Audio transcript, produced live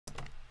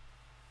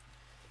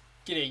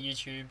G'day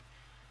YouTube.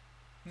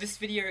 This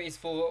video is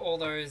for all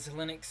those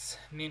Linux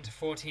Mint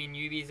 14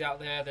 newbies out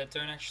there that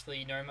don't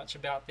actually know much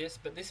about this,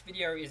 but this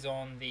video is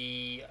on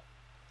the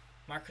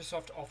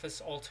Microsoft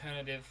Office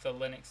alternative for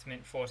Linux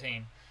Mint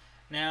 14.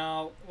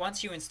 Now,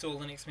 once you install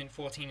Linux Mint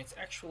 14, it's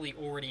actually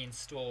already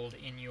installed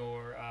in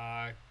your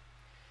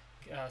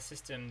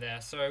system there.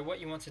 So what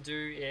you want to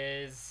do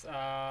is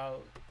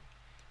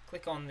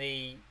click on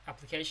the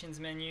Applications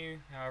menu,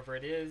 however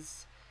it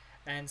is,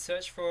 and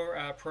search for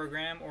a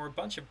program or a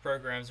bunch of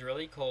programs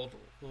really called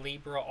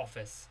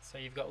LibreOffice. So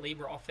you've got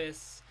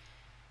LibreOffice,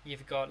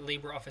 you've got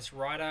LibreOffice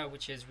Writer,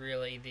 which is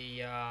really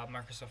the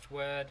Microsoft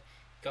Word.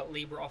 You've got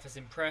LibreOffice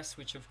Impress,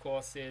 which of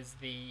course is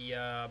the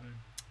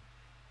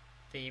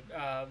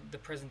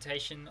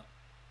presentation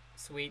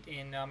suite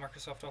in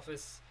Microsoft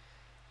Office.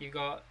 You've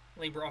got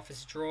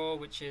LibreOffice Draw,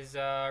 which is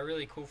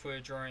really cool for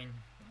drawing,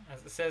 as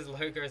it says,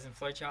 logos and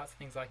flowcharts,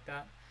 things like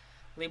that.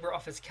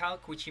 LibreOffice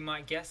Calc, which you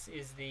might guess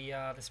is the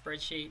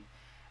spreadsheet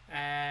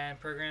and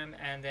program,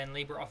 and then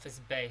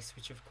LibreOffice Base,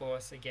 which of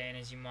course, again,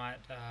 as you might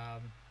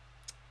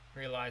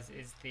realize,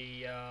 is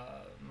the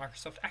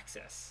Microsoft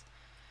Access.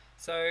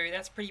 So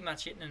that's pretty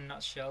much it in a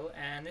nutshell,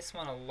 and this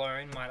one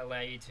alone might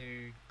allow you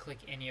to click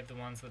any of the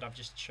ones that I've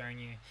just shown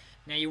you.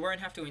 Now you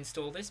won't have to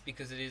install this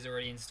because it is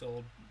already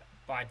installed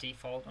by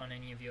default on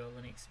any of your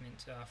Linux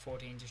Mint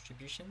 14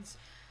 distributions.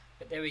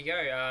 But there we go,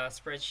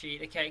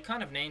 spreadsheet. Okay, it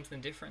kind of names them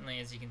differently,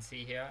 as you can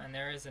see here, and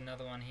there is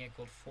another one here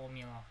called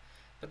formula.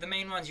 But the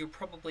main ones you'll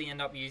probably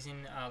end up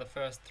using the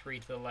first three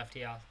to the left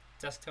here: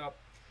 text,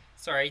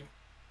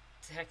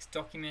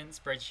 document,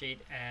 spreadsheet,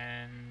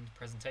 and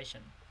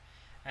presentation.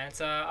 And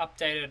it's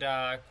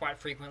updated quite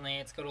frequently.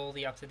 It's got all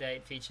the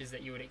up-to-date features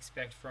that you would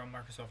expect from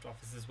Microsoft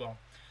Office as well.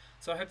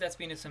 So I hope that's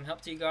been of some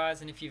help to you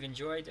guys, and if you've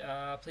enjoyed,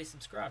 please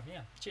subscribe.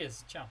 Yeah,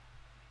 cheers, ciao.